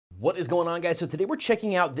What is going on, guys? So today we're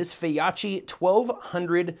checking out this Feyachi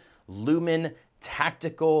 1200 Lumen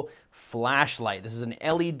tactical flashlight. This is an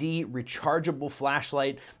LED rechargeable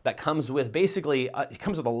flashlight that comes with basically, it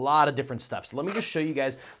comes with a lot of different stuff. So let me just show you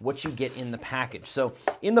guys what you get in the package. So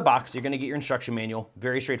in the box, you're gonna get your instruction manual,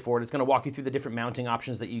 very straightforward. It's gonna walk you through the different mounting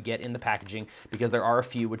options that you get in the packaging because there are a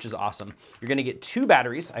few, which is awesome. You're gonna get 2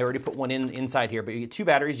 batteries. I already put one inside here, but you get 2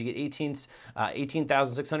 batteries. You get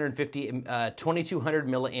 18,650, 2200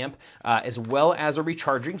 milliamp, as well as a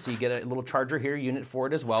recharging. So you get a little charger here, unit for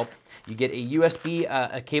it as well. You get a USB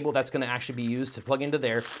a cable that's going to actually be used to plug into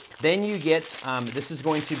there. Then you get, this is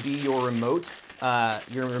going to be your remote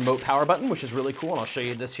power button, which is really cool. And I'll show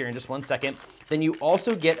you this here in just one second. Then you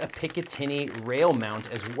also get a Picatinny rail mount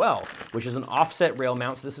as well, which is an offset rail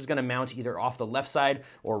mount. So this is going to mount either off the left side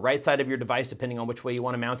or right side of your device, depending on which way you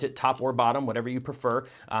want to mount it, top or bottom, whatever you prefer.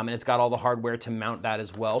 And it's got all the hardware to mount that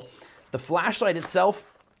as well. The flashlight itself,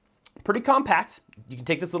 pretty compact. You can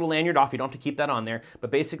take this little lanyard off. You don't have to keep that on there,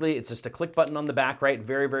 but basically it's just a click button on the back, right?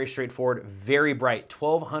 Very, very straightforward, very bright.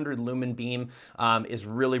 1200 lumen beam is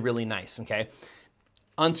really, really nice, okay?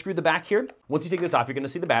 Unscrew the back here. Once you take this off, you're gonna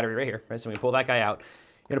see the battery right here, right? So we pull that guy out.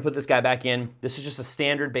 You're gonna put this guy back in. This is just a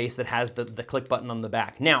standard base that has the click button on the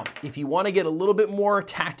back. Now, if you wanna get a little bit more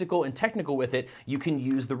tactical and technical with it, you can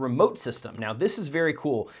use the remote system. Now, this is very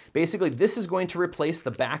cool. Basically, this is going to replace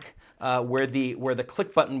the back where the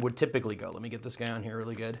click button would typically go. Let me get this guy on here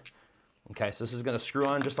really good. Okay, so this is gonna screw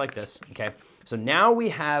on just like this, okay? So now we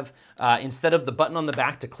have, instead of the button on the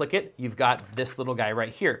back to click it, you've got this little guy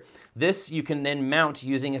right here. This you can then mount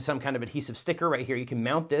using some kind of adhesive sticker right here. You can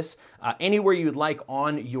mount this anywhere you'd like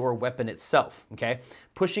on your weapon itself, okay?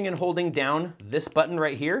 Pushing and holding down this button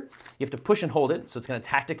right here, you have to push and hold it, so it's gonna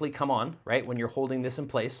tactically come on, right, when you're holding this in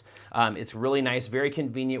place. It's really nice, very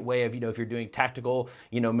convenient way of, if you're doing tactical,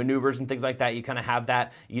 maneuvers and things like that, you kind of have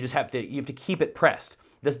that. You have to keep it pressed.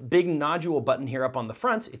 This big nodule button here up on the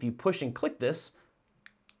front, if you push and click this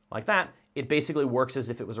like that, it basically works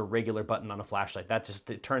as if it was a regular button on a flashlight.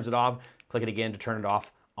 It turns it off, click it again to turn it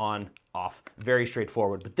off, on, off. Very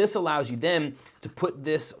straightforward. But this allows you then to put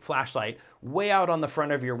this flashlight way out on the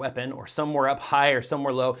front of your weapon or somewhere up high or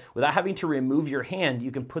somewhere low. Without having to remove your hand,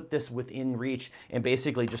 you can put this within reach and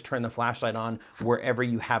basically just turn the flashlight on wherever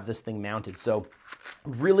you have this thing mounted. So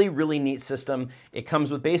really, really neat system. It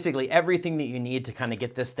comes with basically everything that you need to kind of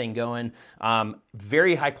get this thing going.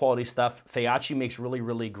 Very high quality stuff. Feyachi makes really,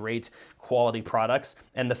 really great quality products.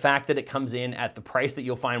 And the fact that it comes in at the price that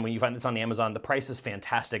you'll find when you find this on Amazon, the price is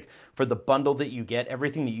fantastic for the bundle that you get,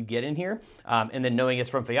 everything that you get in here. And then knowing it's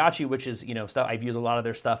from Feyachi, which is, stuff, I've used a lot of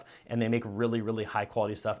their stuff, and they make really, really high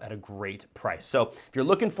quality stuff at a great price. So if you're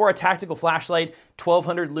looking for a tactical flashlight,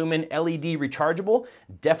 1200 lumen LED rechargeable,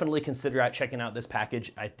 definitely consider checking out this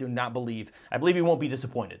package. I believe you won't be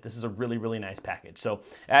disappointed. This is a really, really nice package. So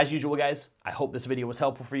as usual, guys, I hope this video was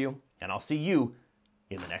helpful for you, and I'll see you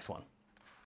in the next one.